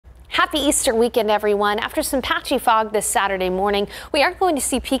Happy Easter weekend, everyone. After some patchy fog this Saturday morning, we are going to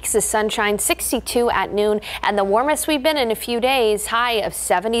see peaks of sunshine, 62 at noon, and the warmest we've been in a few days, high of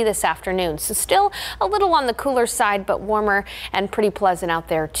 70 this afternoon. So still a little on the cooler side, but warmer and pretty pleasant out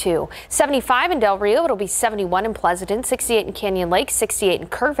there too. 75 in Del Rio, it'll be 71 in Pleasanton, 68 in Canyon Lake, 68 in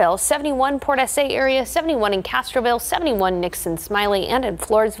Kerrville, 71 Port SA area, 71 in Castroville, 71 Nixon, Smiley, and in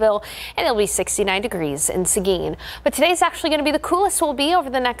Floresville, and it'll be 69 degrees in Seguin. But today's actually going to be the coolest we'll be over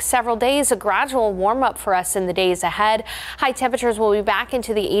the next several days. A gradual warm up for us in the days ahead. High temperatures will be back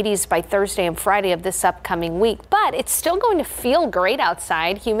into the 80s by Thursday and Friday of this upcoming week, but it's still going to feel great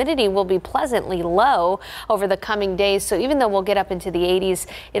outside. Humidity will be pleasantly low over the coming days, so even though we'll get up into the 80s,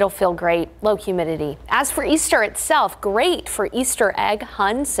 it'll feel great. Low humidity. As for Easter itself, great for Easter egg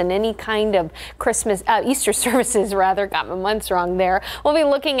hunts and any kind of Easter services, rather. Got my months wrong there. We'll be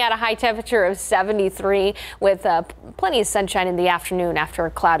looking at a high temperature of 73 with plenty of sunshine in the afternoon after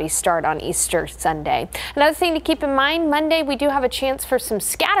a cloudy start on Easter Sunday. Another thing to keep in mind, Monday we do have a chance for some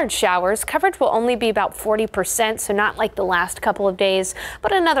scattered showers. Coverage will only be about 40%, so not like the last couple of days,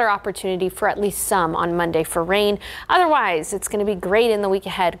 but another opportunity for at least some on Monday for rain. Otherwise, it's going to be great in the week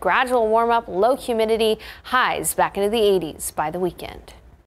ahead. Gradual warm up, low humidity, highs back into the 80s by the weekend.